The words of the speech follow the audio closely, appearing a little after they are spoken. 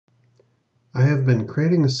I have been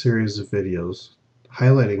creating a series of videos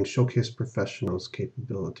highlighting Showcase Professional's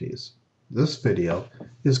capabilities. This video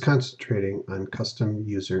is concentrating on custom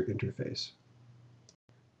user interface.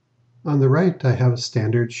 On the right, I have a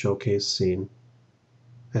standard Showcase scene.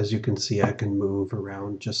 As you can see, I can move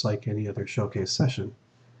around just like any other Showcase session.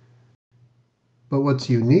 But what's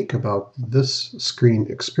unique about this screen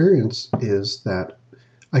experience is that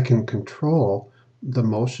I can control the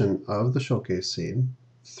motion of the Showcase scene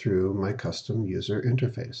through my custom user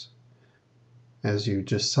interface. As you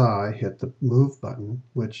just saw, I hit the Move button,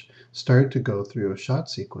 which started to go through a shot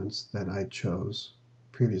sequence that I chose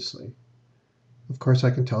previously. Of course,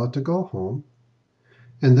 I can tell it to go home,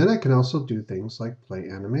 and then I can also do things like play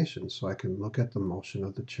animations, so I can look at the motion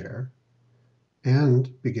of the chair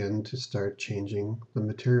and begin to start changing the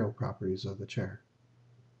material properties of the chair.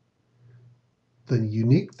 The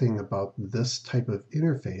unique thing about this type of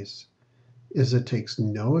interface is it takes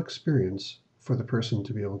no experience for the person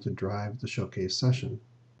to be able to drive the Showcase session.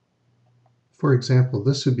 For example,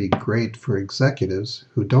 this would be great for executives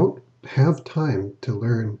who don't have time to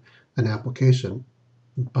learn an application,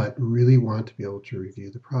 but really want to be able to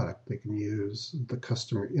review the product. They can use the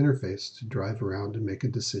customer interface to drive around and make a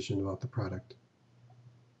decision about the product.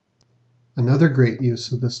 Another great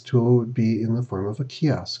use of this tool would be in the form of a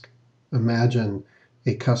kiosk. Imagine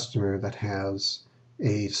a customer that has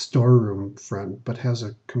a storeroom front, but has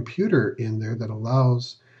a computer in there that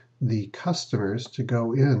allows the customers to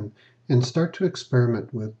go in and start to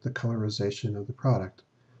experiment with the colorization of the product.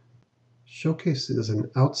 Showcase is an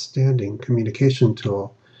outstanding communication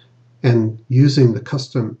tool, and using the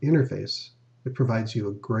custom interface, it provides you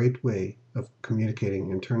a great way of communicating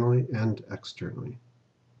internally and externally.